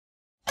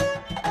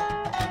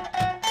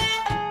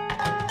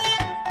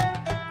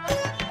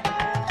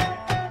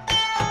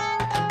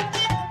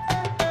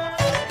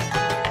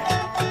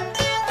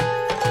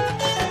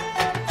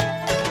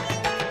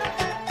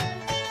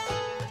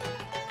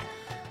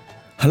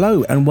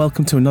Hello and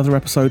welcome to another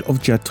episode of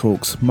Jed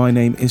Talks. My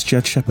name is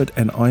Jed Shepherd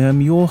and I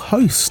am your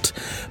host.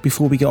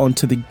 Before we get on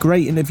to the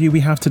great interview we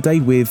have today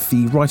with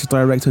the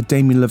writer-director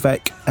Damien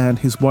Levesque and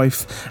his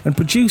wife and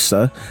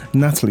producer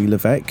Natalie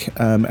Levesque,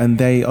 and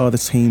they are the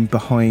team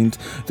behind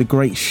the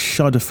great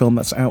Shudder film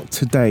that's out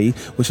today,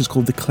 which is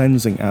called The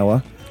Cleansing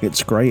Hour.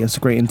 It's great, it's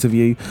a great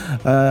interview.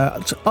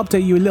 To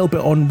update you a little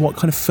bit on what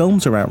kind of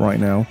films are out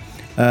right now.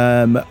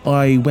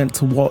 I went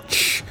to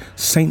watch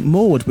Saint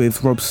Maud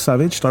with Rob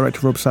Savage,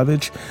 director Rob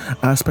Savage,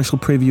 a special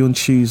preview on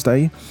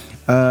Tuesday,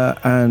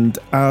 and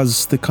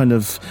as the kind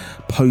of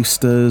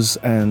posters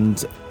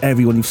and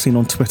everyone you've seen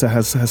on Twitter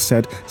has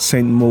said,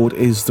 Saint Maud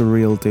is the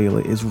real deal.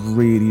 It is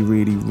really,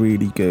 really,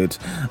 really good.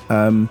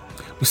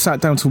 We sat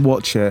down to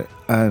watch it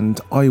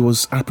and I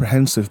was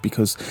apprehensive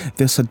because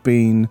this had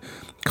been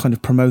kind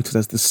of promoted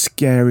as the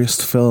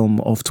scariest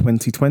film of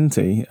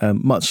 2020,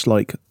 much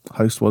like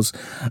Host was,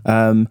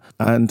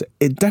 and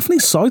it definitely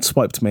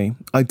sideswiped me.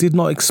 I did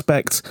not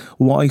expect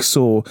what I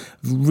saw.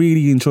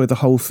 Really enjoyed the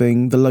whole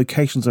thing. The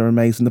locations are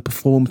amazing, the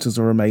performances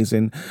are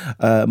amazing.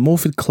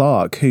 Morfydd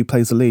Clark, who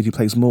plays the lead, who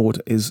plays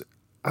Maud, is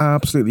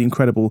absolutely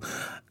incredible,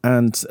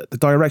 and the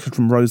director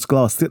from Rose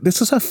Glass,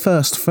 this is her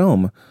first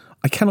film.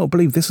 I cannot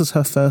believe this is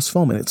her first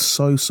film and it's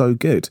so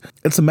good.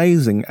 It's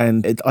amazing,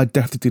 and I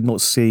definitely did not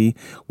see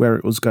where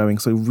it was going,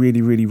 so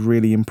really, really,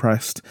 really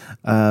impressed.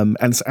 And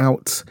it's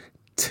out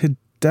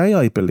today,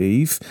 I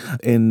believe,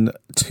 in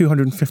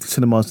 250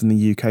 cinemas in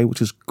the UK,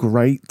 which is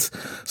great.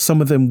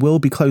 Some of them will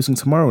be closing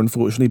tomorrow,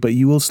 unfortunately, but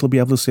you will still be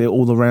able to see it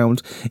all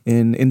around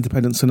in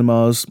independent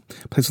cinemas,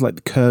 places like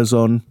the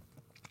Curzon,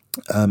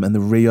 and the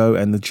Rio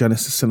and the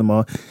Genesis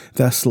Cinema.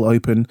 They're still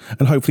open,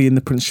 and hopefully in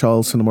the Prince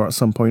Charles Cinema at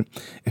some point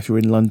if you're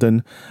in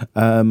London.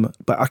 But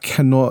I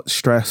cannot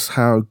stress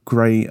how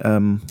great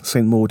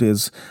Saint Maud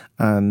is,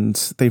 and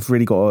they've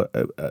really got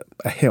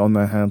a hit on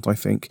their hands, I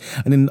think.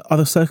 And in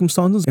other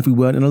circumstances, if we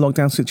weren't in a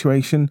lockdown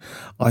situation,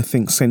 I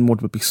think Saint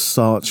Maud would be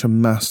such a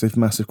massive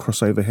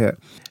crossover hit.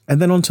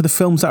 And then on to the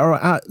films that are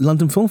at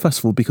London Film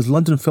Festival, because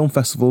London Film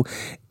Festival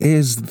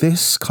is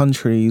this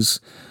country's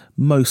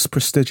most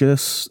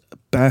prestigious,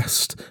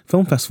 best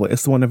film festival.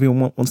 It's the one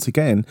everyone wants to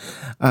get in,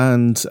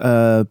 and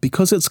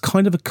because it's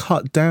kind of a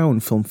cut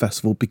down film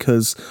festival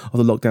because of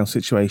the lockdown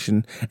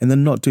situation, and they're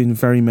not doing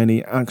very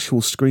many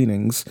actual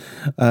screenings,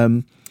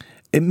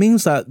 it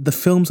means that the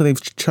films that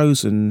they've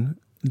chosen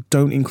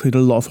don't include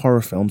a lot of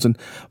horror films. And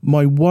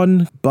my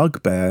one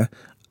bugbear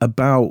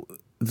about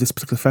this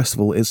particular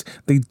festival is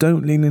they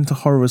don't lean into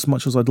horror as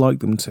much as I'd like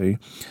them to.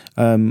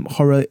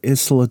 Horror is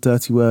still a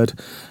dirty word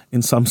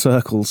in some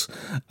circles,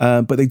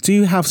 but they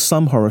do have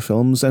some horror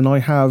films, and I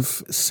have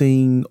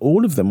seen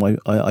all of them,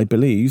 I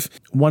believe.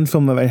 One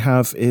film that they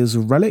have is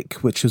Relic,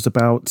 which is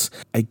about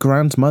a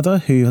grandmother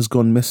who has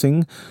gone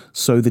missing,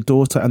 so the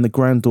daughter and the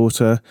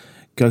granddaughter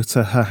go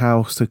to her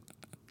house to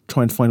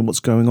try and find what's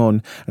going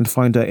on and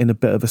find her in a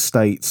bit of a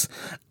state.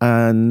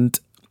 And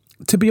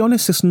to be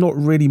honest, it's not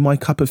really my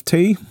cup of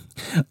tea.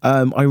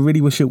 I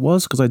really wish it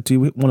was, because I do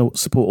want to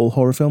support all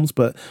horror films,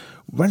 but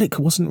Relic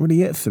wasn't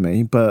really it for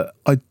me. But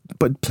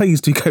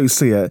please do go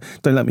see it.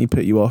 Don't let me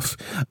put you off.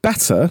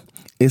 Better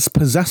is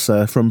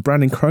Possessor from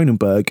Brandon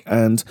Cronenberg,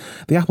 and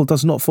the apple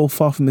does not fall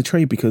far from the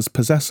tree, because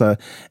Possessor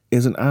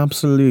is an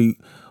absolute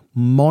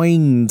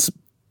mind-blowing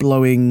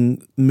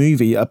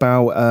movie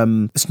about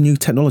this new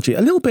technology,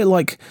 a little bit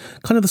like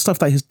kind of the stuff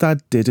that his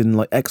dad did in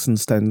like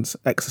Existenz,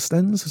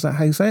 is that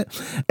how you say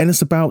it? And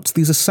it's about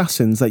these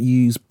assassins that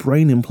use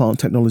brain implant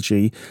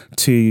technology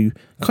to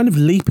kind of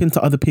leap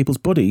into other people's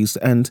bodies,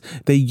 and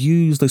they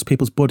use those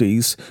people's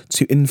bodies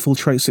to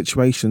infiltrate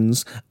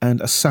situations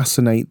and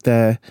assassinate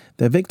their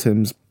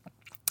victims.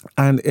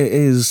 And it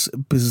is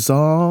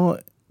bizarre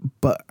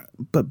but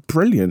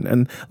brilliant,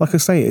 and like I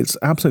say, it's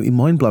absolutely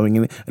mind-blowing,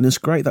 and it's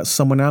great that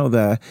someone out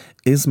there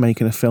is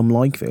making a film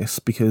like this,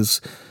 because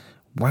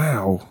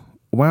wow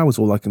is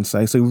all I can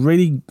say. So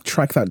really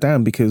track that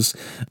down, because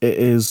it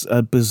is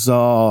a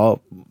bizarre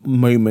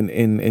moment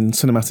in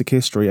cinematic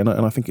history, and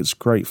I think it's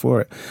great for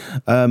it.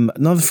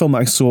 Another film that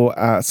I saw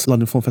at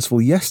London Film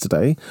Festival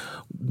yesterday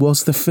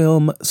was the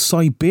film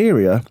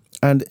Siberia,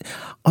 and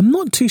I'm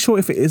not too sure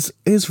if it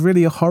is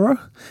really a horror.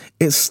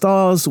 It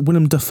stars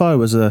Willem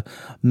Dafoe as a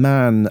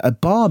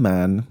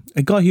barman,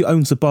 a guy who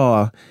owns a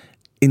bar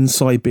in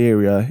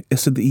Siberia.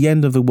 It's at the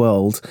end of the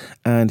world,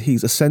 and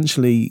he's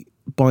essentially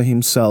by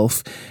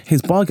himself.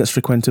 His bar gets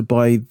frequented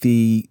by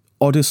the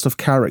oddest of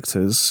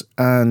characters,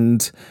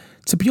 and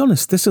to be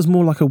honest, this is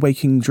more like a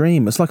waking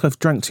dream. It's like I've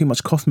drank too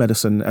much cough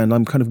medicine, and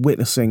I'm kind of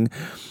witnessing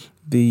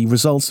the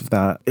results of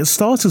that. It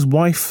stars his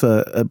wife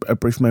for a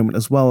brief moment,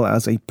 as well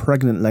as a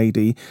pregnant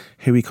lady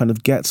who he kind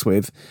of gets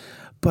with.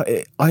 But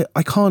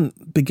I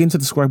can't begin to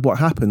describe what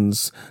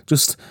happens.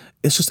 It's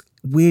just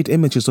weird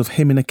images of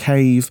him in a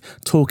cave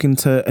talking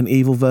to an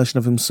evil version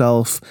of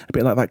himself, a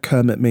bit like that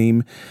Kermit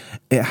meme.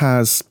 It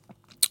has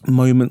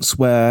moments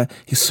where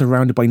he's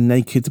surrounded by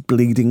naked,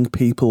 bleeding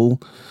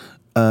people.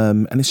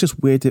 And it's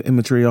just weird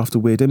imagery after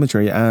weird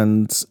imagery.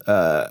 And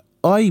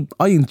I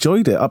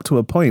enjoyed it up to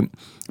a point,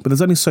 but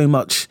there's only so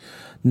much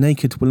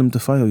naked Willem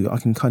Dafoe I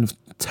can kind of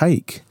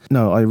take.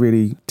 No, I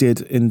really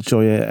did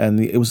enjoy it, and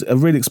it was a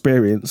real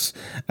experience.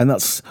 And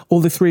that's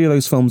all. The three of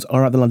those films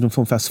are at the London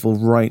Film Festival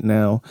right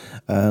now,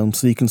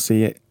 so you can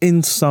see it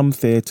in some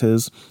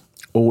theatres,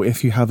 or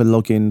if you have a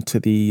login to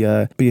the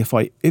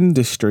BFI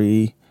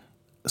Industry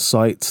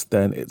site,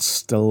 then it's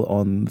still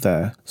on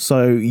there.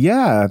 So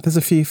yeah, there's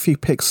a few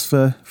picks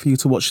for you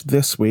to watch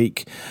this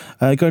week.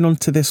 Going on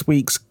to this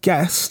week's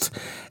guest,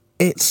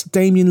 it's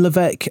Damien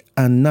Levesque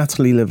and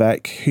Natalie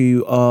Levesque,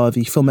 who are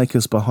the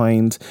filmmakers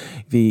behind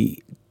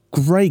the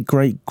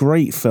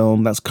great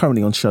film that's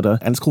currently on Shudder,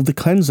 and it's called The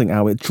Cleansing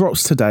Hour. It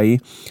drops today,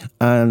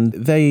 and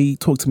they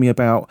talked to me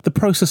about the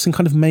process in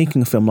kind of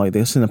making a film like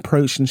this and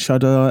approaching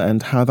Shudder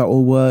and how that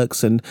all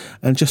works, and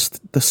just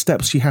the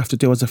steps you have to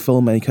do as a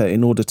filmmaker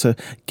in order to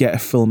get a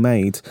film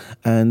made.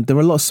 And there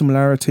are a lot of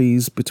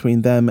similarities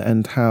between them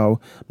and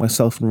how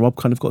myself and Rob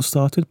kind of got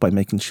started by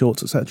making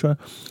shorts, etc.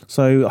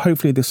 So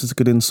hopefully this is a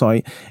good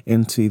insight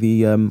into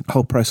the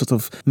whole process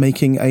of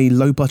making a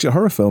low budget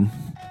horror film.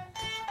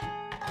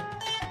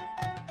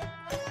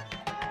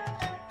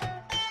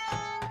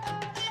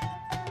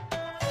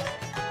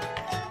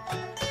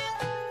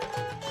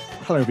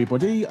 Hello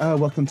everybody,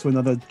 welcome to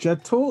another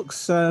Jed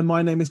Talks.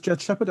 My name is Jed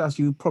Shepherd, as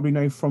you probably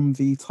know from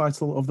the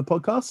title of the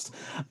podcast.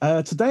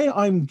 Today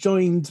I'm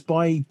joined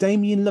by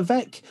Damien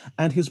Levesque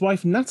and his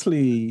wife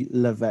Natalie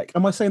Levesque.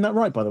 Am I saying that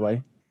right, by the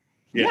way?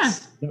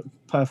 Yes. Yeah.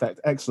 Perfect,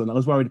 excellent. I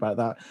was worried about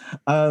that.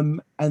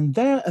 And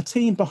they're a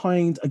team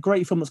behind a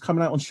great film that's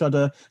coming out on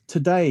Shudder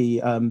today.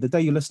 The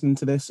day you're listening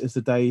to this is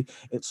the day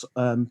it's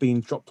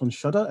being dropped on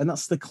Shudder, and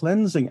that's The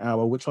Cleansing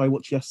Hour, which I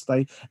watched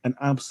yesterday and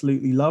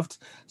absolutely loved.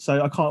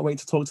 So I can't wait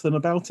to talk to them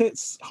about it.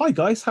 Hi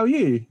guys, how are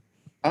you?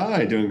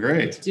 Hi, doing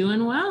great.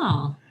 Doing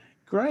well.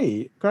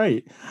 Great.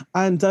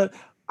 And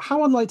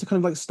how I'd like to kind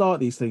of like start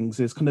these things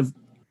is kind of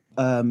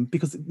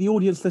because the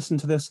audience listening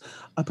to this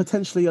are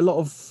potentially a lot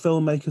of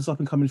filmmakers, up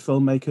and coming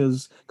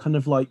filmmakers, kind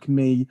of like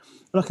me.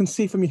 And I can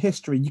see from your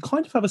history, you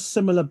kind of have a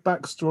similar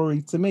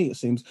backstory to me, it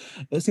seems.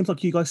 It seems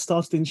like you guys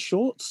started in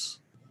shorts.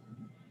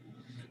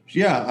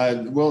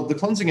 Yeah, well, The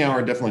Cleansing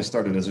Hour definitely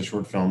started as a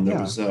short film that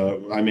was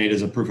I made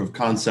as a proof of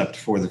concept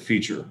for the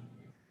feature.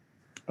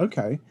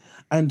 Okay.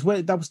 And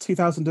that was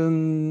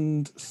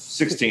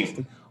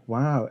 2016.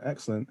 Wow,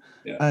 excellent.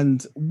 Yeah.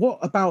 And what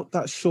about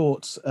that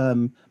short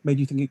made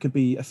you think it could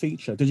be a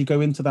feature? Did you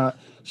go into that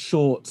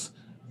short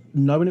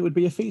knowing it would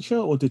be a feature,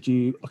 or did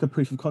you like a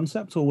proof of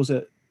concept, or was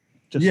it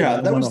just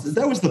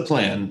that was the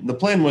plan. The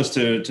plan was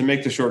to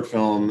make the short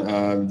film,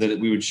 that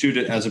we would shoot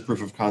it as a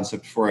proof of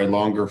concept for a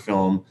longer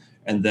film,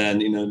 and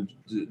then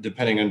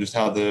depending on just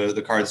how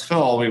the cards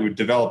fell, we would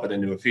develop it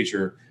into a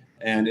feature.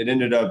 And it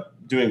ended up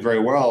doing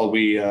very well.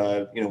 We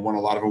won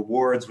a lot of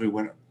awards. We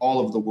went all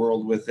over the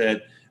world with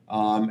it.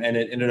 And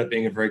it ended up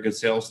being a very good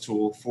sales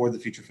tool for the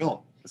feature film.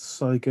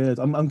 So good.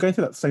 I'm going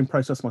through that same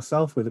process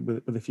myself with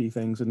a few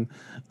things, and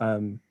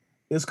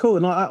it's cool.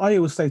 And I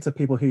always say to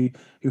people who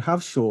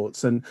have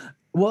shorts, and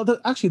well,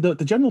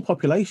 the general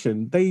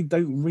population, they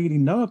don't really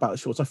know about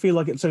shorts. I feel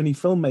like it's only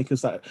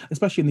filmmakers that,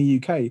 especially in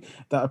the UK,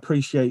 that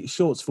appreciate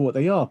shorts for what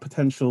they are,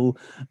 potential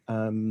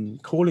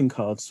calling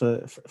cards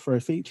for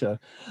a feature.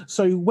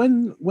 So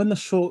when the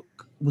short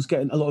was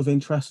getting a lot of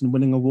interest and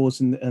winning awards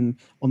and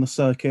on the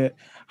circuit,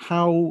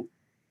 how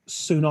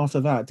soon after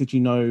that did you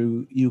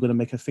know you were going to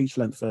make a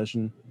feature-length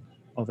version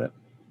of it?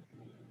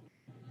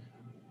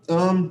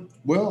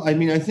 Well, I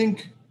mean, I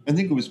think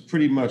it was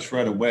pretty much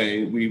right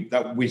away.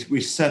 We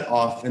set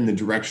off in the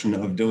direction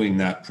of doing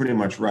that pretty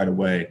much right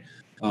away.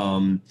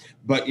 But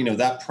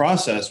that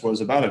process was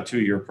about a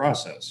 2-year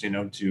process.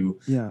 To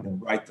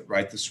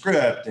write the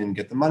script and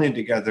get the money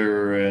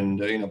together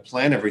and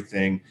plan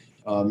everything.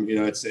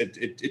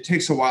 It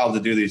takes a while to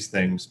do these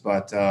things,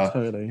 but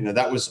totally.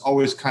 That was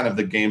always kind of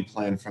the game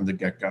plan from the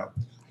get-go.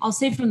 I'll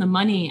say from the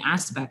money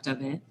aspect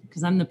of it,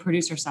 because I'm the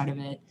producer side of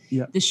it,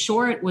 the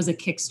short was a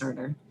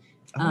Kickstarter.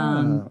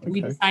 Okay.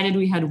 We decided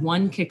we had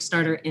one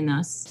Kickstarter in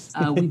us.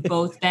 We've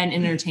both been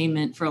in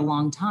entertainment for a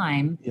long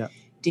time. Yeah.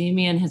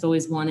 Damien has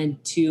always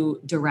wanted to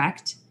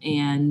direct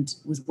and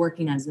was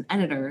working as an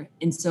editor.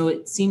 And so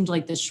it seemed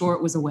like the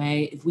short was a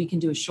way, if we can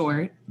do a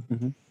short,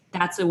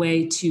 that's a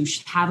way to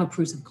have a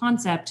proof of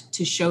concept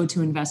to show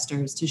to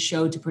investors, to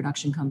show to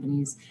production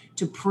companies,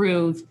 to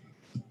prove,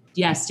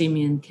 yes,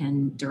 Damien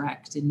can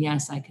direct, and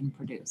yes, I can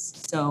produce.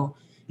 So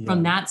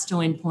from that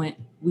standpoint,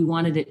 we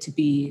wanted it to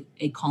be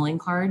a calling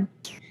card.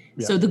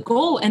 Yeah. So the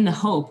goal and the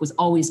hope was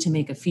always to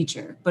make a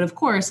feature. But of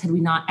course, had we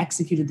not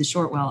executed the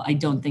short well, I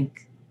don't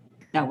think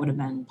that would have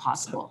been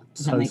possible.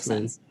 Does that make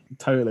sense?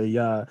 Totally,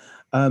 yeah.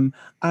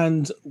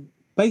 And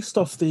based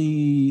off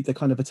the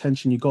kind of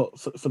attention you got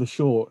for the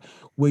short,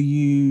 were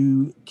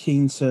you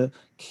keen to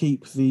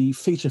keep the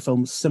feature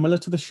film similar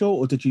to the short,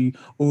 or did you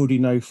already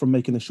know from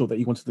making the short that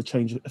you wanted to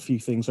change a few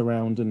things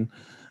around and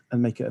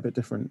make it a bit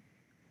different?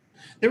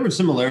 There were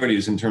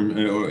similarities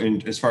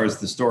in as far as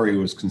the story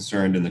was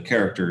concerned and the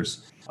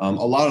characters. A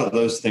lot of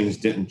those things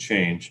didn't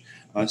change.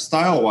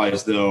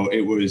 Style-wise, though,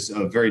 it was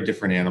a very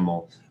different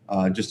animal.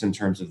 just in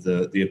terms of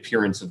the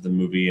appearance of the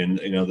movie and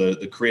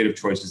the creative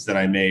choices that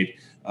I made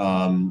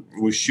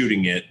was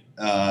shooting it.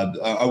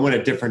 I went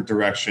a different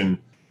direction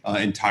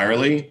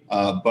entirely,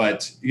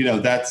 but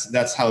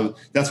that's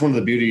one of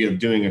the beauty of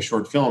doing a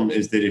short film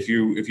is that if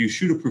you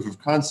shoot a proof of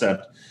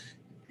concept,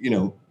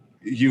 you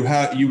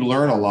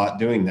learn a lot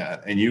doing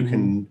that, and you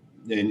can.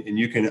 And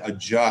you can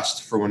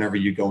adjust for whenever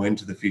you go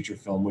into the feature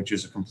film, which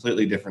is a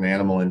completely different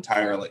animal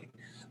entirely.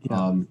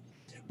 Yeah.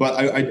 But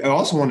I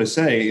also want to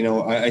say,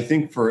 I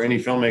think for any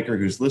filmmaker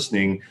who's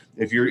listening,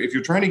 if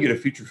you're trying to get a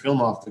feature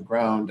film off the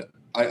ground,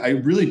 I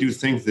really do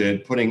think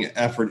that putting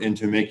effort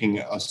into making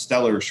a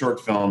stellar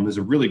short film is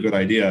a really good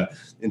idea.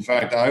 In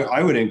fact,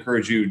 I would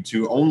encourage you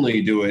to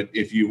only do it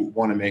if you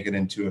want to make it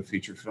into a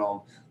feature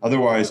film.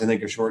 Otherwise, I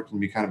think a short can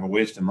be kind of a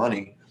waste of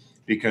money.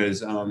 Because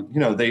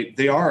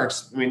they are.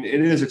 I mean,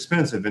 it is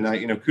expensive, and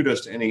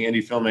kudos to any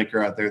indie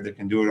filmmaker out there that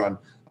can do it on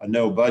a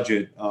no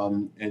budget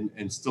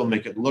and still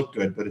make it look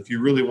good. But if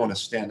you really want to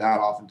stand out,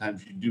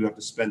 oftentimes you do have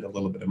to spend a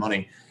little bit of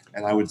money.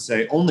 And I would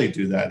say only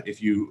do that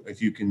if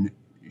you can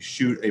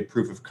shoot a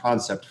proof of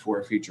concept for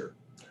a feature.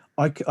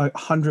 I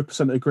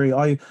 100% agree.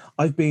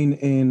 I've been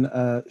in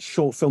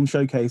short film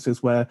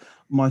showcases where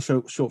my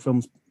short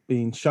film's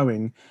been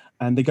showing,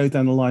 and they go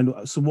down the line.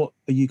 So what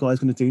are you guys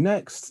going to do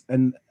next?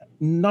 And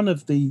none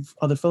of the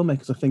other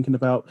filmmakers are thinking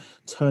about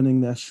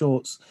turning their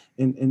shorts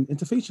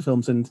into feature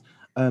films. And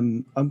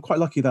I'm quite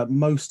lucky that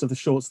most of the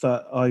shorts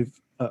that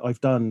I've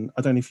done,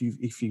 I don't know if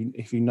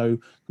you know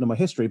my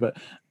history, but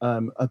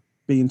are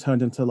being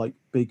turned into like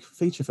big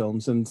feature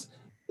films. And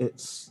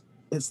it's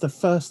the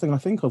first thing I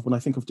think of when I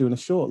think of doing a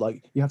short.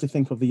 Like, you have to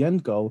think of the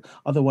end goal,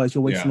 otherwise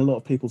you're wasting a lot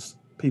of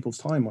people's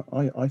time.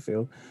 I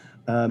feel.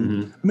 I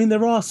mean,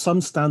 there are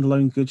some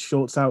standalone good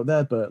shorts out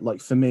there, but like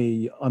for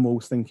me, I'm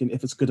always thinking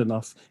if it's good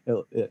enough,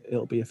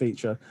 it'll be a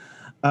feature.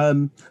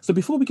 So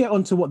before we get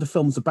on to what the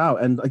film's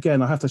about, and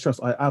again, I have to stress,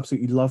 I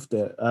absolutely loved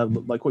it,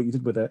 like what you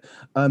did with it.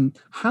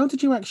 How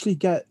did you actually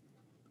get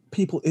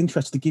people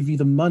interested to give you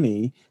the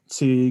money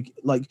to,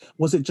 like,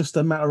 was it just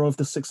a matter of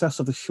the success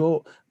of the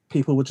short?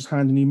 People were just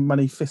handing you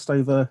money fist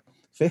over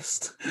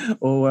fist,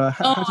 or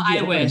how did you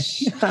get I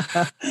wish. You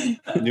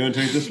want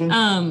to take this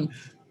one?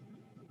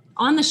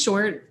 On the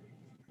short,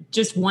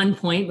 just one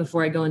point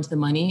before I go into the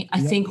money,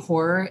 I think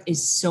horror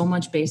is so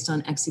much based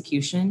on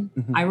execution.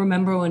 I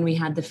remember when we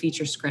had the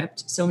feature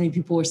script, so many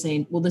people were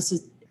saying, well, this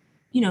is,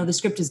 the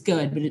script is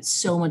good, but it's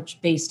so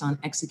much based on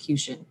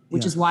execution,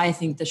 which is why I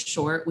think the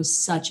short was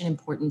such an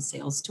important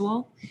sales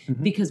tool,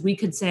 because we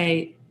could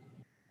say,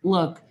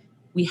 look,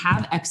 we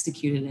have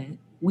executed it.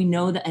 We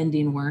know the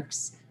ending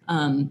works.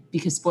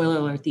 Because spoiler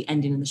alert, the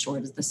ending in the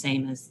short is the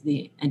same as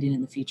the ending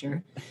in the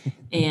feature.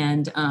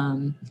 And,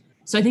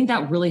 so I think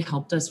that really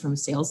helped us from a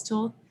sales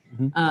tool.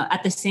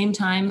 At the same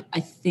time,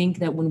 I think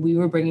that when we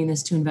were bringing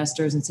this to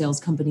investors and sales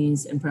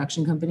companies and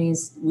production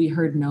companies, we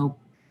heard no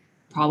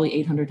probably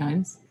 800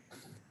 times.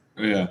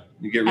 Oh, yeah.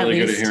 You get really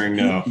good at hearing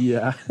no.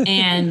 Yeah.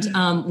 And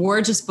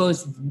we're just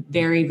both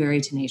very,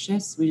 very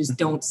tenacious. We just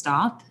don't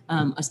stop,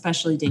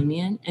 especially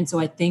Damien. And so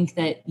I think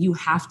that you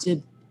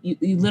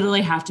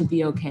literally have to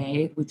be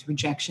okay with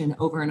rejection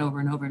over and over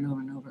and over and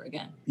over and over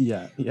again.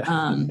 Yeah.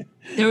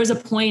 There was a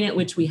point at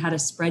which we had a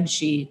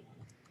spreadsheet,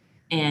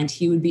 and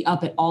he would be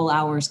up at all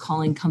hours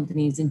calling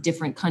companies in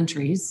different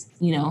countries,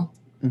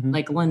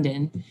 like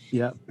London.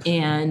 Yeah.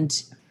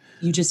 And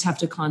you just have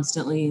to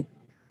constantly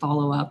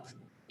follow up.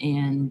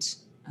 And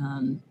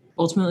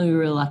ultimately, we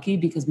were lucky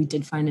because we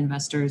did find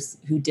investors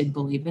who did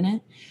believe in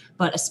it.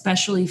 But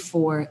especially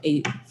for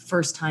a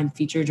first-time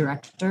feature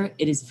director,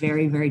 it is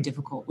very, very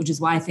difficult, which is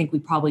why I think we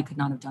probably could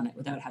not have done it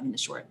without having the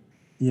short.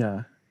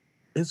 Yeah,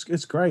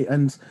 it's great.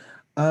 And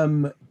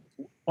I'm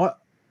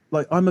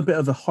a bit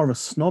of a horror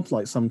snob,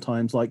 like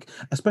sometimes, like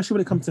especially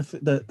when it comes to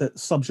the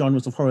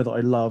subgenres of horror that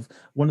I love.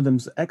 One of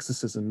them's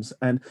exorcisms,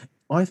 and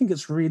I think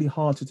it's really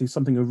hard to do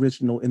something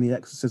original in the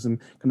exorcism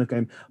kind of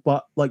game.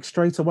 But like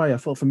straight away, I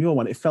felt from your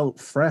one, it felt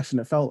fresh and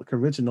it felt like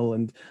original,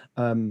 and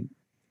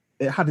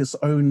it had its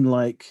own,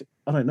 like,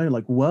 I don't know,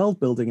 like world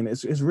building, and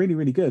it's really,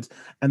 really good.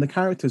 And the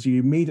characters you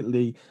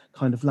immediately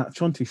kind of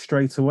latch onto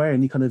straight away,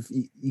 and you kind of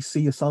you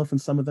see yourself in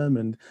some of them,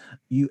 and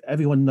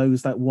everyone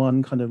knows that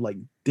one kind of like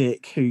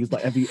dick who's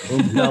like every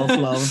girl's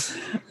love,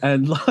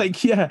 and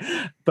like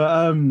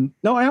But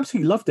no, I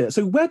absolutely loved it.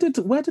 So where did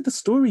the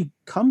story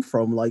come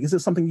from? Like, is it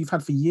something you've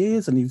had for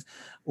years, and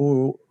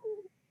or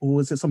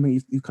is it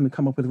something you've kind of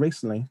come up with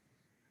recently?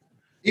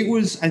 It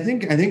was. I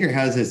think it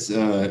has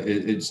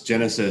its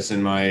genesis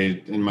in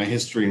my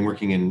history in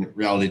working in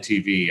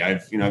reality TV.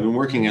 I've been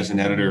working as an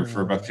editor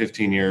for about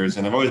 15 years,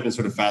 and I've always been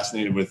sort of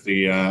fascinated with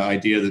the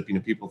idea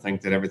that people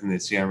think that everything they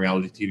see on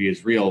reality TV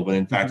is real, when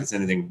in fact it's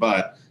anything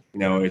but.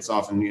 It's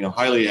often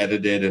highly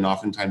edited and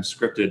oftentimes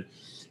scripted.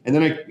 And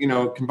then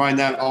I combine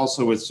that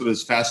also with sort of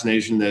this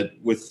fascination that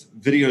with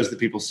videos that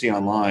people see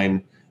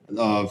online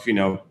of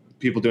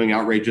people doing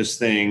outrageous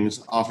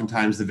things.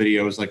 Oftentimes the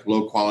video is like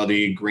low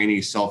quality,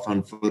 grainy cell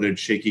phone footage,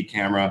 shaky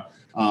camera.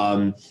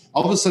 all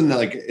of a sudden,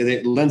 like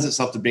it lends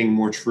itself to being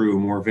more true,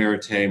 more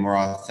verite, more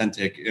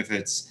authentic. If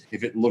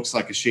it looks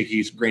like a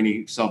shaky,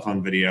 grainy cell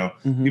phone video,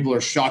 people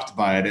are shocked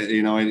by it.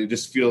 It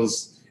just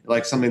feels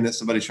like something that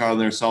somebody shot on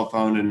their cell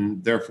phone,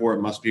 and therefore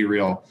it must be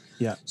real.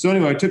 Yeah. So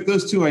anyway, I took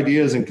those two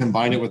ideas and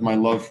combined it with my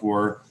love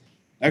for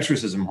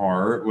exorcism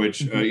horror,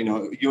 which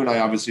you and I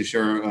obviously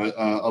share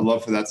a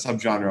love for that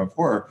subgenre of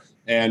horror,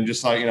 and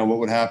just thought, what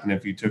would happen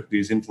if you took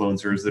these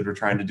influencers that are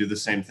trying to do the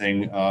same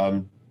thing,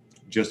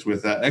 just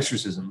with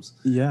exorcisms.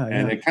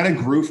 And it kind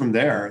of grew from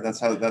there. That's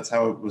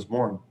how it was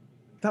born.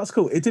 That's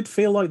cool. It did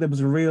feel like there was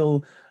a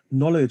real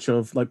knowledge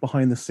of like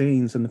behind the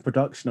scenes and the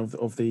production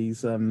of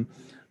these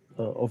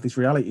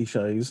reality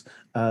shows,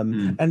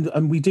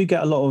 and we do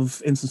get a lot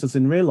of instances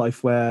in real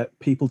life where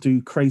people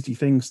do crazy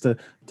things to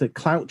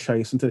clout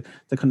chase and to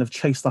kind of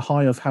chase the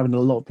high of having a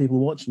lot of people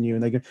watching you,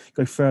 and they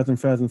go further and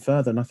further and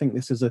further. And I think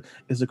this is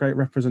a great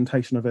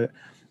representation of it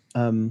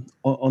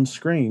on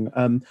screen.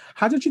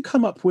 How did you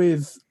come up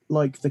with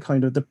like the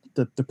kind of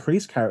the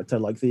priest character,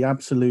 like the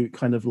absolute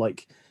kind of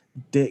like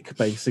dick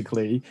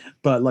basically,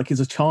 but like he's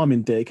a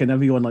charming dick and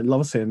everyone like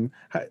loves him?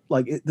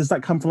 Does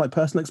that come from like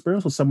personal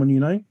experience or someone you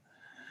know?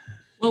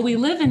 Well, we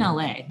live in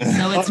LA,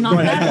 so it's not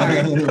that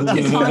hard.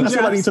 That's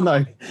what I need to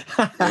know.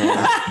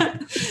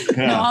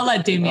 No, I'll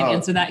let Damien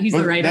answer that. He's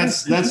the writer.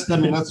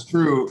 That's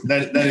true.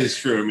 That is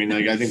true. I mean,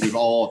 like I think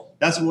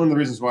that's one of the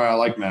reasons why I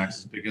like Max,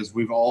 is because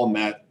we've all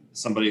met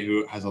somebody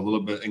who has a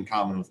little bit in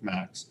common with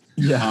Max.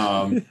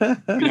 Yeah.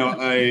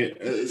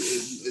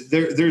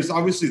 There's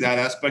obviously that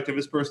aspect of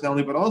his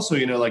personality, but also,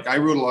 like I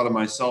wrote a lot of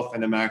myself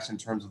into Max in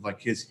terms of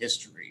like his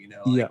history,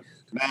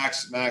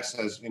 Max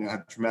has,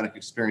 had traumatic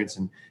experience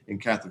in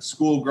Catholic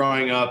school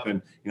growing up,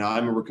 and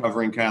I'm a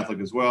recovering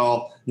Catholic as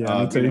well.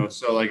 Yeah,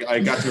 so like I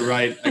got to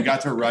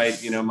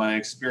write, my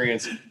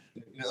experience,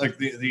 like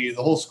the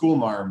whole school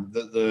marm,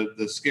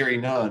 the scary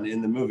nun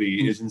in the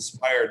movie is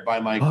inspired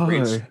by my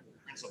great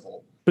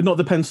principal. But not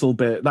the pencil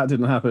bit. That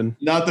didn't happen.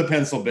 Not the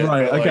pencil bit.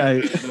 Right.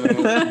 Okay.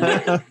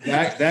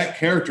 That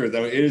character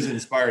though is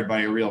inspired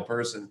by a real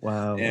person.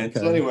 Wow. And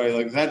so anyway,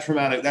 like that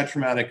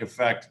traumatic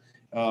effect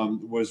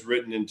was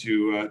written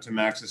into to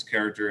Max's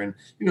character, and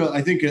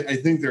I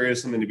think there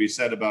is something to be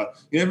said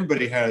about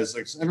everybody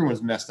has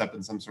everyone's messed up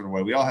in some sort of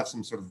way. We all have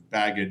some sort of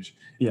baggage.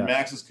 Yeah.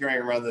 Max is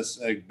carrying around this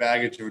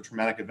baggage of a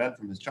traumatic event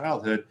from his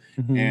childhood,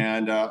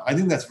 and I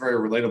think that's very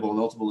relatable, and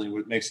ultimately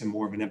what makes him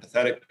more of an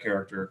empathetic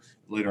character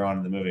later on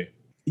in the movie.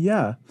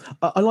 Yeah,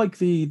 I like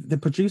the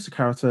producer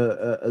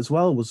character as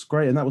well. Was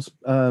great, and that was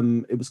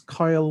it was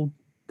Kyle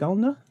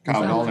Gallner.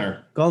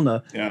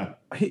 Gallner. Yeah,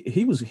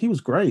 he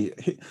was great.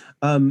 It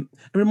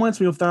reminds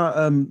me of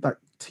that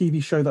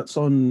TV show that's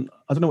on.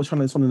 I don't know which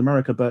channel it's on in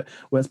America, but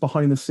where it's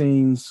behind the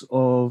scenes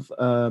of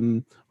a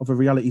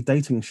reality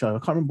dating show. I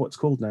can't remember what it's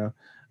called now.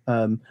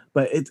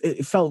 But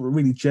it felt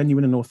really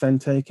genuine and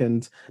authentic,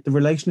 and the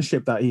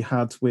relationship that he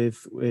had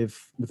with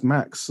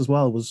Max as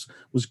well was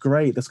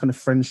great. This kind of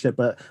friendship,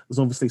 but there's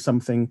obviously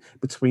something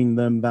between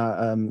them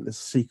that there's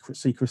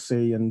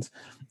secrecy, and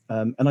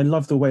I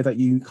love the way that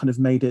you kind of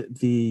made it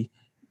the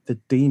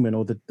demon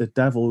or the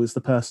devil is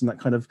the person that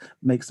kind of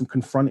makes them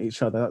confront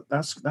each other.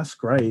 That's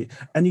great,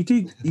 and you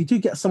do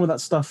get some of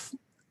that stuff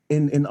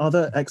in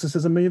other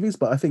exorcism movies,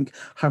 but I think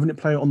having it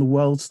play on the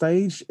world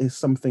stage is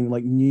something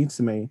like new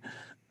to me.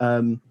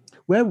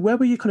 Where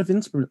were you kind of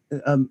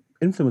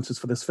influences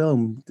for this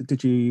film?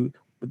 Did you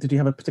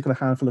have a particular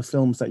handful of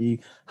films that you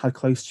had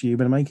close to you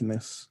when making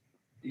this?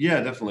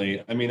 Yeah,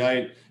 definitely. I mean,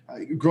 I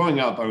growing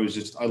up,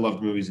 I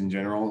loved movies in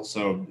general.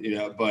 So,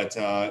 but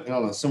I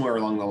don't know, somewhere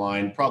along the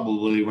line,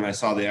 probably when I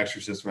saw The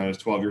Exorcist when I was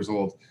 12 years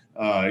old,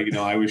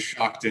 I was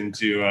shocked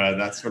into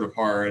that sort of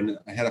horror, and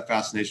I had a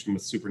fascination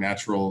with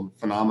supernatural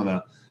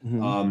phenomena.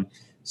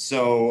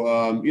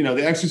 So,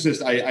 The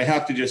Exorcist, I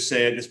have to just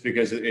say it just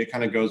because it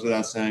kind of goes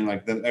without saying,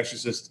 like The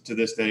Exorcist to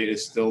this day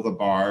is still the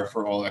bar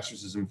for all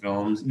exorcism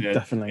films.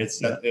 Definitely.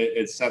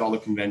 It set all the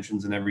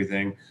conventions and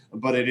everything,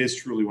 but it is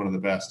truly one of the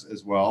best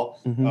as well.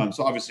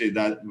 So obviously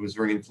that was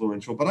very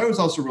influential, but I was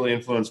also really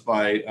influenced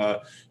by,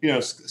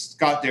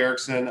 Scott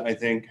Derrickson, I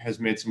think,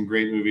 has made some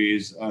great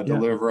movies.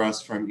 Deliver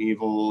Us from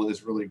Evil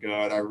is really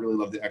good. I really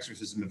love The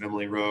Exorcism of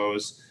Emily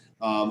Rose.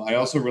 I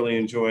also really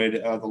enjoyed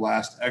The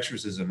Last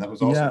Exorcism. That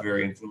was also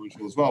very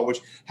influential as well, which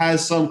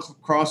has some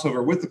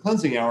crossover with The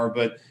Cleansing Hour,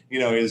 but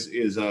is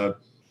it's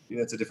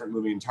a different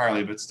movie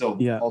entirely. But still,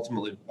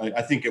 ultimately,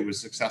 I think it was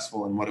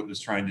successful in what it was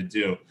trying to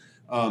do.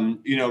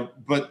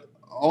 But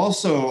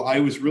also, I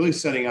was really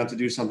setting out to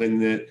do something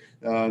that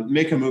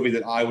make a movie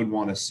that I would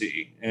want to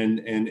see, and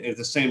at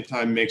the same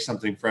time make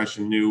something fresh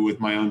and new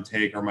with my own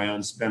take or my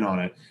own spin on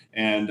it.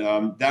 And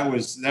that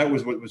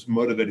was what was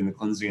motivating The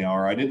Cleansing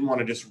Hour. I didn't want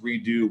to just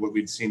redo what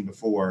we'd seen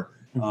before.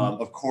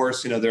 Of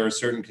course, there are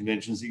certain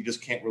conventions that you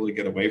just can't really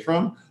get away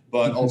from.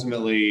 But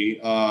ultimately,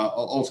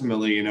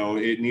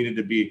 it needed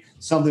to be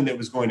something that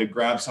was going to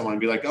grab someone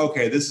and be like,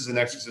 okay, this is an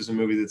exorcism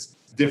movie that's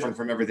different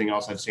from everything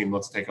else I've seen.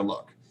 Let's take a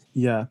look.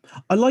 Yeah,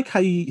 I like how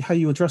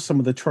you address some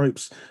of the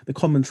tropes, the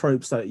common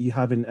tropes that you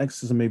have in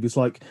exorcism movies.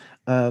 Like,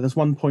 there's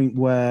one point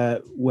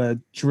where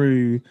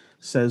Drew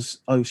says,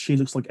 "Oh, she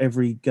looks like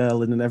every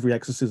girl in every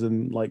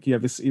exorcism." Like he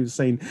was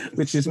saying,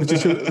 which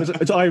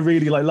I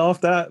really like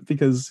laughed at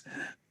because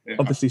Yeah.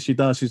 obviously she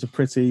does. She's a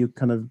pretty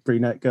kind of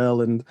brunette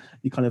girl, and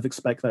you kind of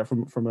expect that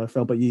from a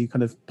film, but you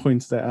kind of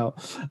pointed it out.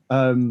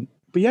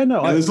 But yeah,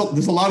 no, there's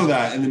a lot of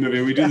that in the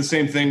movie. We do the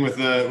same thing with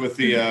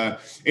the.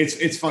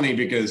 It's funny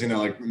because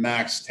like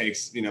Max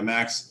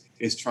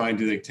is trying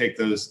to like take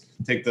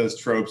those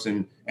tropes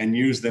and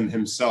use them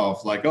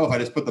himself. Like, oh, if I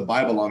just put the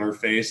Bible on her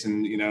face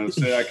and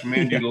say I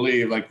command you to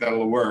leave, like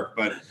that'll work.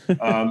 But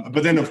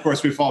then of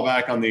course we do fall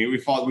back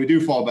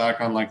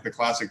on like the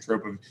classic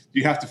trope of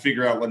you have to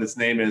figure out what its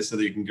name is so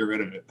that you can get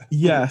rid of it.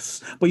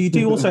 Yes, but you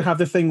do also have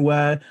the thing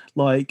where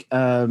like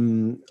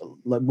when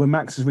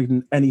Max is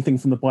reading anything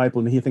from the Bible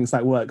and he thinks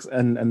that works,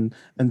 and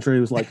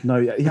Drew was like, no,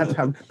 you have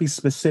to be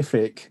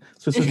specific,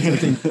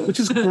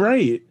 which is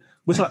great.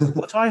 Which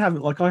I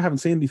haven't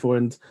seen before,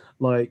 and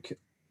like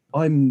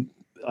I don't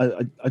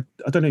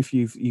know if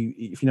you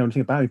know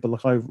anything about me, but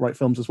like I write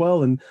films as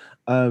well, and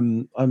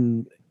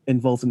I'm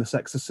involved in this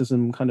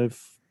exorcism kind of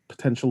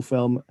potential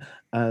film,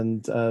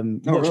 and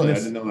really? I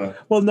didn't know that.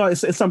 Well, no,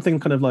 it's something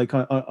kind of like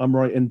I'm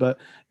writing, but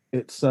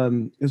it's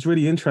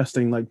really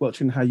interesting, like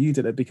watching how you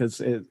did it because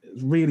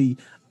it's really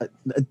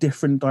a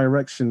different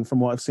direction from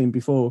what I've seen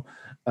before.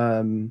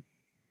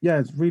 Yeah,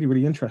 it's really,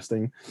 really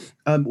interesting.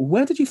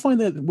 Where did you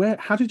find that?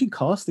 How did you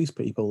cast these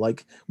people?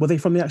 Like, were they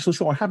from the actual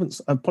short?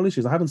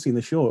 Apologies, I haven't seen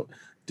the short.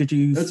 Did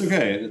you? That's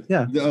okay.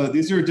 Yeah.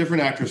 These are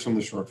different actors from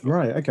the short film.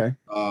 Right. Okay.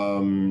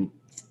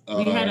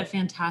 We had a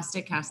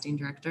fantastic casting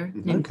director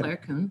named Claire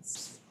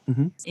Kuntz.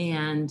 Mm-hmm.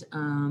 And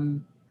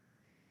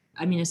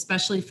I mean,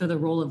 especially for the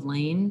role of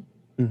Lane,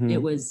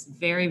 it was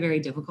very,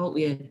 very difficult.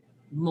 We had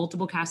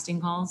multiple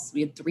casting calls.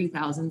 We had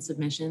 3,000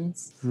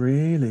 submissions.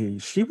 Really?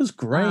 She was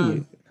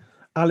great.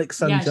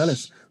 Alex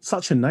Angelis,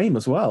 such a name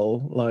as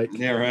well. Like,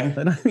 yeah,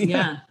 right.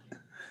 Yeah.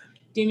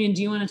 Damien,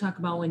 do you want to talk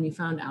about when you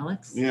found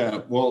Alex?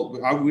 Yeah. Well,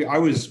 we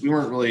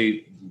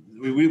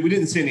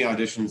didn't see any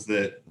auditions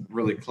that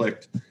really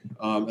clicked.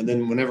 And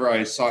then whenever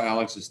I saw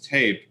Alex's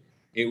tape,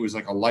 it was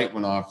like a light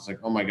went off. It's like,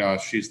 oh my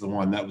gosh, she's the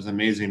one. That was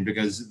amazing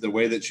because the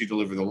way that she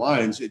delivered the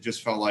lines, it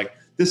just felt like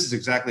this is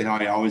exactly how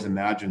I always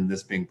imagined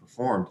this being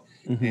performed.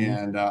 Mm-hmm.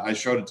 And I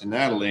showed it to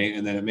Natalie,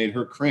 and then it made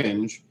her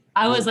cringe.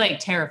 I was like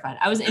terrified.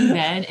 I was in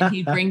bed and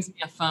he brings me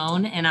a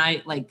phone and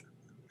I like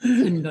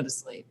couldn't go to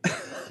sleep.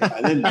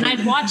 And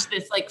I'd watched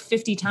this like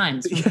 50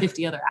 times from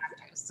 50 other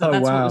actors. So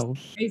that's what was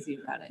crazy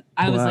about it.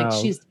 I was like,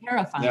 she's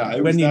terrifying.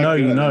 Yeah, when you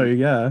know,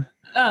 yeah.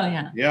 Oh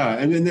yeah. Yeah,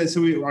 and then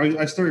so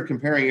I started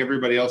comparing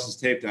everybody else's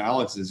tape to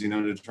Alex's,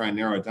 to try and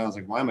narrow it down. I was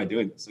like, why am I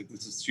doing this? Like,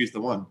 she's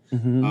the one.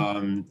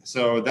 Mm-hmm.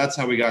 So that's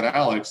how we got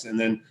Alex, and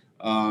then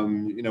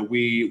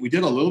we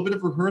did a little bit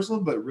of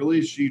rehearsal, but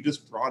really she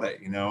just brought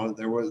it.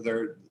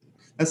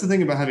 That's the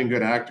thing about having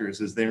good actors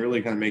is they really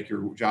kind of make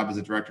your job as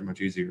a director much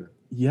easier.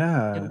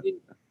 Yeah,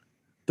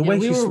 the way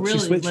she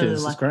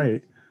switches is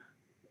great.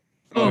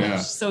 Oh yeah,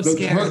 so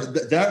scared.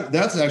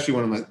 That's actually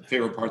one of my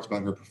favorite parts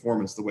about her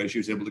performance, the way she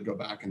was able to go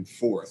back and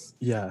forth.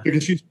 Yeah,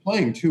 because she's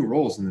playing two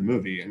roles in the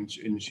movie, and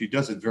she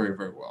does it very,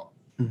 very well.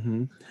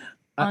 Mm-hmm.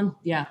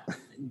 Yeah.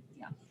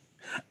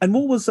 And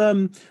what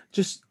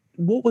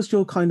was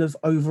your kind of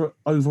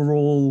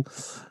overall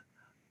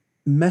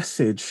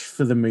message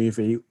for the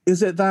movie?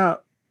 Is it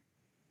that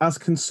as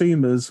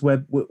consumers we're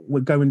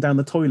going down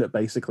the toilet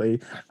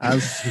basically,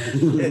 as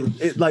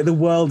it like the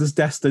world is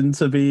destined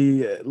to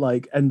be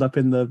like end up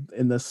in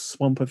the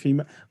swamp of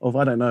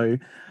I don't know,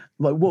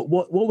 like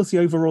what was the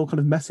overall kind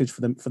of message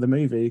for the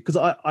movie? Because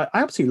I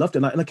absolutely loved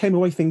it, and I came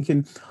away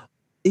thinking,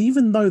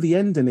 even though the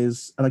ending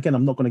is, and again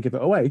I'm not going to give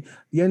it away,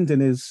 the ending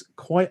is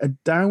quite a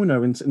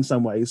downer in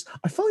some ways,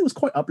 I felt it was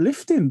quite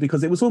uplifting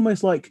because it was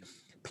almost like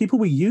people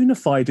were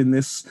unified in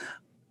this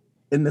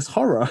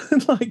horror.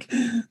 Like,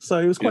 so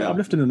it was quite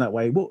uplifting in that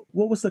way. What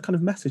was the kind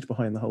of message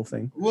behind the whole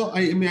thing? Well,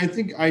 I mean, I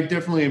think I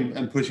definitely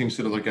am pushing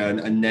sort of like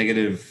a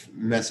negative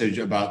message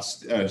about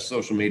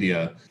social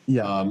media.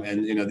 Yeah.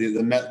 And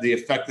the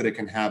effect that it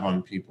can have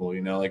on people.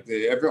 Like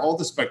all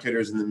the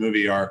spectators in the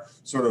movie are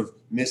sort of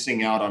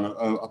missing out on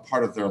a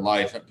part of their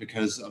life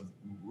because of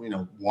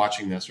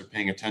watching this or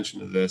paying attention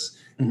to this,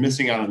 and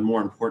missing out on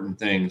more important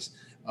things.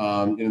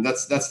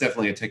 That's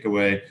definitely a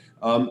takeaway.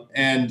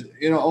 And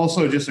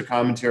also just a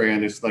commentary on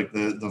just like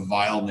the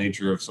vile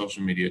nature of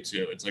social media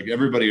too. It's like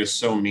everybody is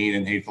so mean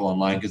and hateful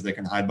online because they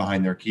can hide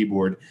behind their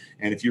keyboard.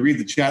 And if you read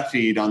the chat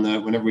feed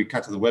whenever we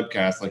cut to the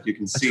webcast, like you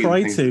can see. I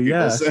try to,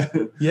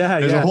 yeah.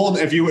 There's a whole.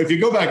 If you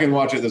go back and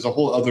watch it, there's a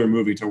whole other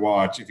movie to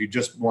watch if you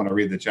just want to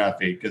read the chat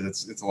feed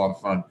because it's a lot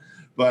of fun.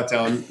 But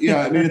I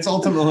mean, it's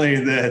ultimately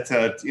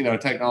that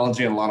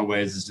technology in a lot of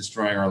ways is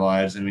destroying our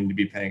lives, and we need to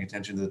be paying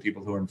attention to the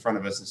people who are in front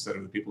of us instead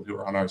of the people who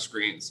are on our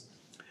screens.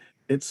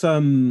 It's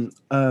I'm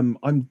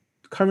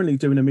currently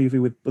doing a movie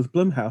with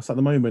Blumhouse at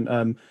the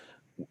moment.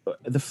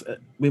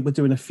 We're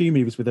doing a few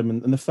movies with them,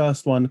 and the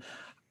first one,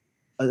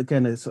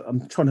 again, is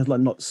I'm trying to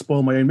like not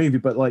spoil my own movie,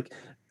 but like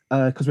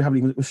because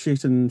we're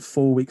shooting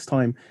 4 weeks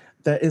time,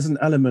 there is an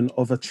element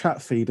of a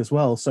chat feed as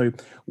well. So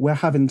we're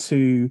having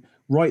to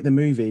write the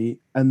movie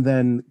and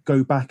then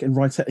go back and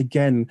write it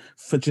again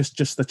for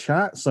just the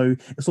chat. So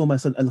it's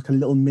almost like a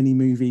little mini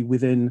movie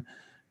within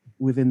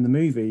the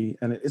movie,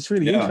 and it's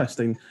really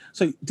interesting.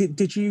 So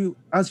did you,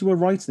 as you were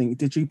writing,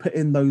 did you put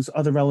in those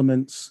other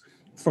elements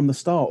from the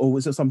start, or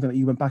was it something that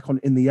you went back on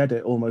in the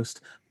edit,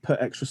 almost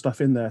put extra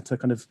stuff in there to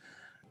kind of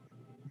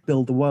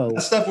build the world?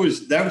 That stuff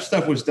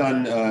was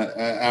done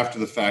after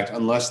the fact,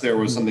 unless there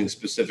was something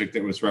specific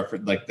that was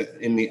referenced, like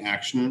in the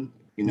action.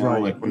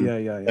 Right. Like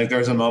when, like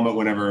there's a moment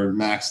whenever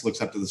Max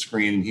looks up to the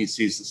screen and he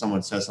sees that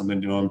someone says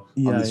something to him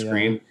on the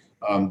screen.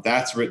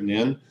 That's written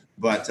in,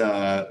 but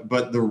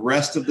the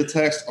rest of the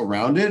text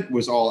around it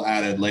was all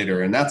added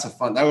later, and that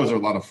was a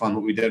lot of fun.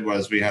 What we did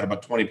was we had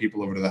about 20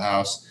 people over to the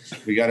house.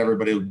 We got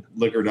everybody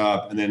liquored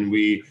up, and then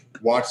we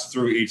watched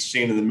through each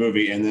scene of the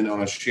movie, and then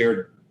on a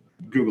shared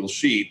Google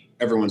Sheet,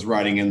 everyone's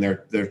writing in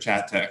their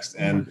chat text,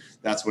 and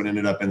that's what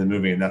ended up in the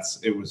movie, and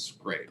it was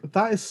great.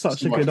 That is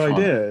such a good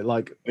idea.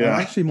 Like, I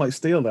actually might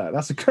steal that.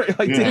 That's a great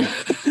idea.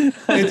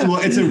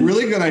 It's a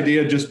really good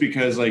idea, just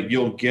because like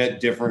you'll get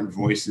different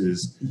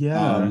voices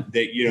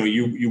that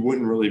you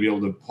wouldn't really be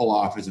able to pull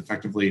off as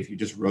effectively if you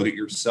just wrote it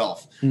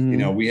yourself.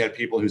 We had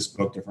people who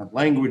spoke different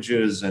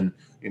languages, and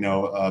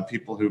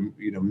people who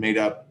made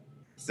up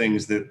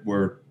things that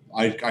were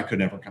I could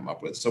never come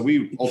up with. So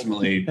we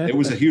ultimately, it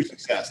was a huge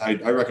success. I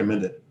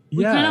recommend it.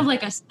 We kind of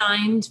like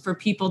assigned for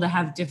people to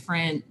have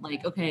different,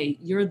 like, okay,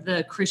 you're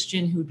the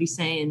Christian who would be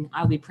saying,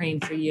 I'll be praying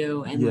for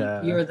you. And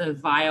like, you're the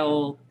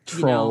vile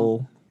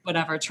troll,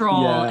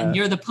 and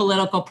you're the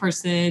political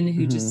person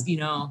who just,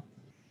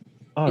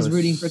 is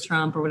rooting for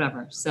Trump or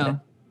whatever. So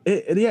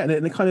and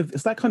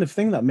it's that kind of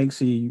thing that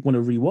makes you want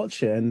to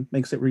rewatch it and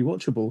makes it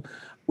rewatchable,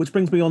 which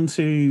brings me on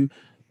to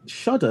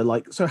Shudder.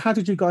 Like, so how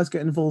did you guys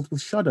get involved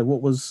with Shudder?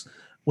 What was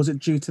it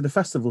due to the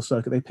festival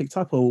circuit they picked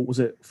up, or was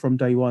it from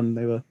day one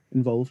they were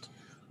involved?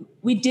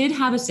 We did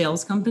have a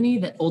sales company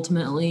that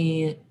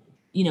ultimately,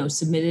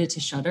 submitted it to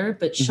Shudder,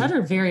 but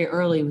Shudder very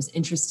early was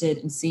interested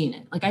in seeing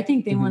it. Like, I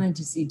think they wanted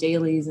to see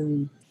dailies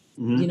and,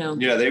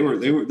 Yeah, they were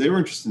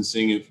interested in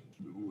seeing it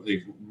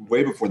like,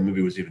 way before the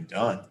movie was even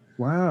done.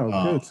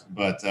 Wow, good.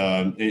 But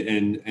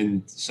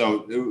and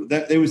so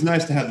it was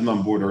nice to have them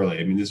on board early.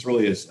 I mean, this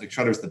really is like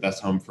Shudder's the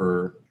best home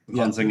for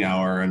Cleansing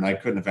Hour, and I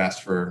couldn't have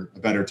asked for a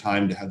better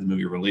time to have the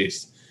movie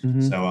released.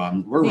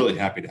 So we're really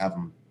happy to have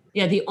them.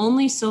 Yeah, the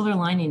only silver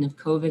lining of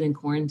COVID and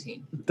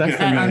quarantine Definitely. is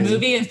that our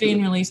movie is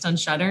being released on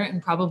Shudder,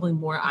 and probably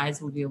more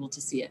eyes will be able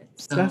to see it.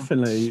 So,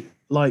 definitely,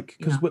 like,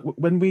 because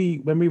when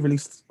we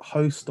released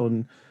Host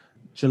on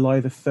July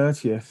the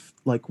 30th,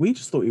 like, we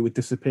just thought it would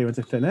disappear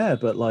into thin air,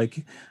 but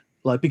like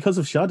because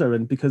of Shudder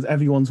and because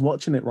everyone's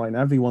watching it right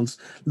now, everyone's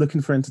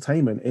looking for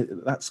entertainment.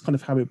 That's kind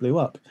of how it blew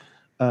up.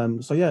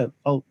 So yeah,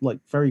 I'll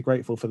very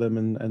grateful for them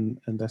and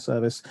their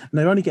service. And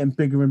they're only getting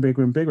bigger and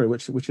bigger and bigger,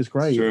 which is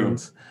great.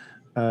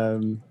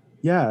 And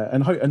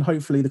and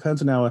hopefully the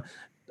Cleansing Hour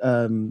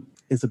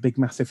is a big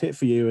massive hit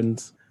for you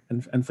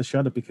and for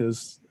Shudder,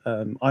 because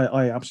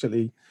I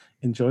absolutely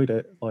enjoyed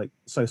it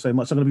so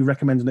much. I'm going to be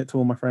recommending it to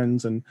all my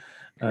friends. And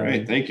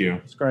great, thank you.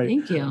 It's great.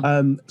 Thank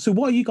you. So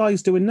what are you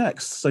guys doing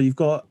next? So you've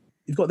got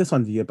this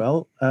under your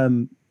belt.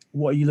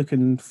 What are you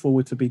looking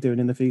forward to be doing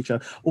in the future,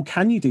 or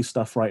can you do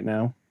stuff right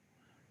now?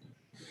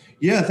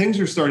 Yeah, things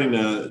are starting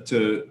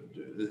to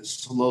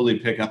slowly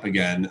pick up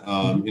again.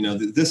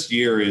 This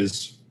year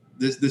is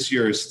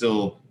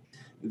still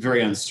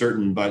very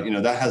uncertain, but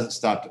that hasn't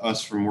stopped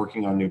us from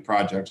working on new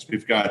projects.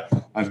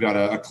 I've got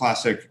a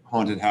classic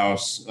haunted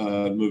house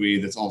movie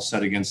that's all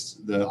set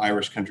against the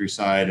Irish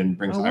countryside and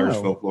brings Irish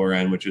folklore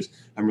in, which is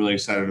I'm really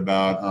excited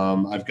about.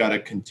 I've got a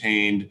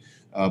contained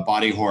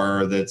body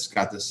horror that's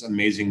got this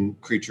amazing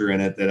creature in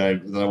it that I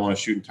want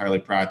to shoot entirely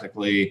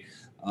practically.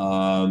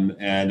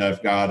 And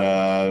I've got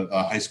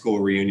a high school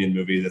reunion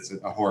movie that's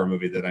a horror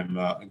movie that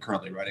I'm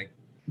currently writing.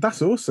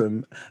 That's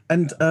awesome.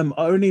 And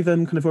are any of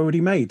them kind of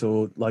already made,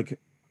 or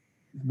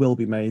will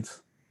be made?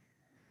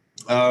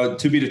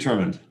 To be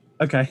determined.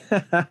 Okay.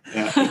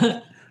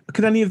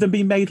 Could any of them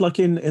be made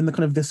in the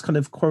kind of this kind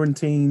of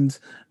quarantined,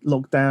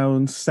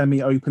 lockdown,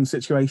 semi-open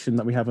situation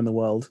that we have in the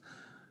world?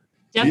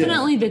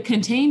 Definitely the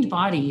contained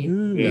body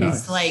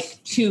is like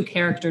two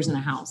characters in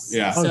a house.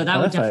 Yeah. So that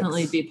would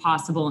definitely be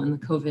possible in the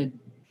COVID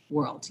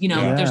world.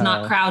 There's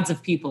not crowds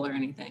of people or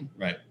anything.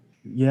 Right.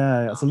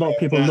 Yeah. It's a lot of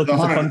people looking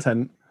for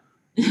content.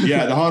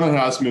 Yeah. The haunted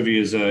house movie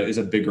is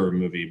a bigger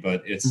movie,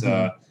 but it's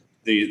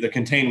the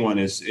contained one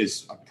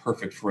is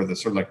perfect for the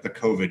sort of like the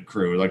COVID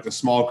crew, like the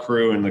small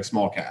crew and like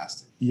small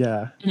cast.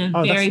 Yeah. And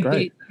a very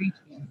big creature.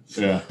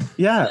 Yeah.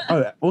 Yeah.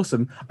 Oh,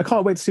 awesome. I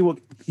can't wait to see what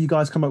you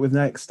guys come up with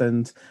next.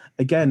 And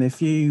again,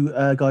 if you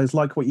guys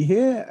like what you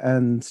hear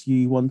and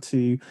you want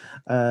to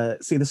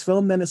see this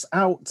film, then it's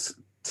out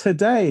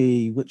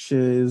today, which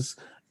is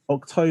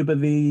October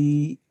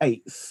the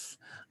 8th.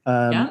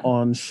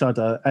 on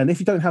Shudder. And if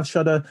you don't have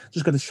Shudder,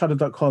 just go to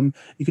shudder.com.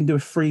 You can do a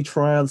free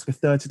trial. It's like a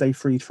 30-day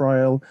free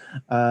trial.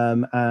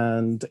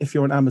 And if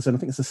you're on Amazon, I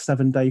think it's a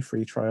 7-day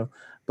free trial.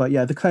 But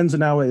yeah, The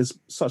Cleansing Hour is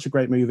such a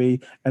great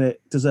movie, and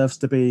it deserves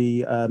to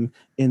be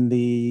in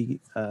the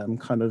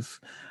kind of,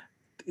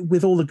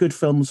 with all the good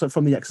films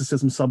from the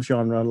exorcism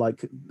subgenre.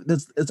 Like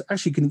there's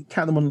actually, you can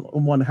count them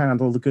on one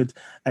hand, all the good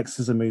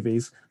exorcism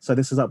movies. So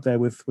this is up there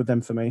with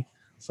them for me.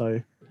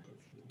 So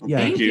yeah.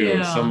 Thank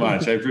you so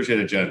much. I appreciate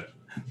it, Jed.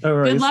 No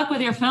worries. Good luck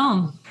with your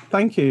film.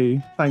 Thank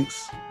you.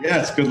 Thanks.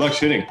 Yes, good luck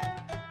shooting.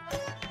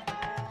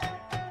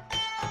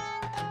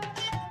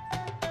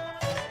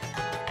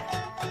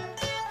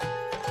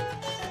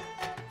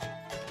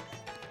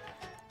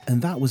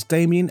 And that was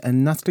Damien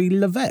and Natalie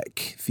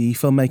Levesque, the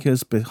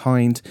filmmakers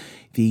behind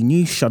the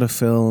new Shudder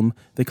film,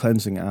 The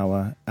Cleansing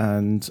Hour.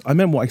 And I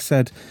remember what I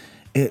said,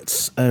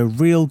 it's a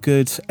real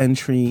good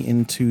entry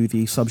into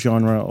the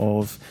subgenre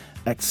of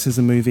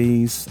exorcism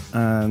movies,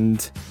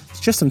 and it's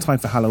just in time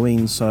for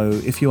Halloween. So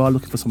if you are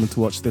looking for someone to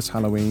watch this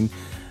Halloween,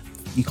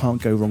 you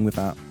can't go wrong with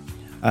that.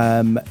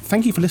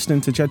 Thank you for listening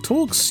to Jed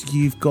Talks.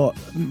 You've got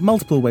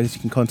multiple ways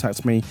you can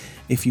contact me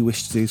if you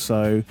wish to do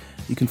so.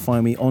 You can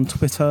find me on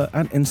Twitter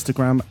and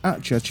Instagram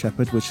at Jed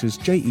Shepherd, which is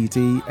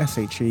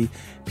JEDSHEPHERD.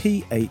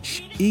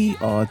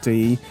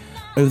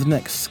 Over the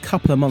next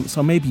couple of months,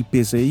 I may be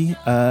busy.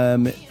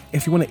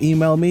 If you want to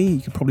email me,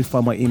 you can probably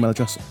find my email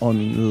address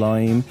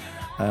online,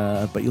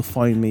 but you'll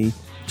find me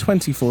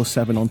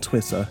 24/7 on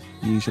Twitter,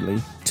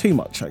 usually. Too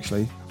much,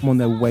 actually. I'm on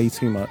there way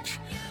too much.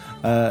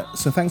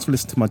 So thanks for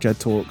listening to my Jed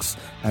Talks,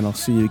 and I'll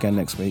see you again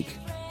next week.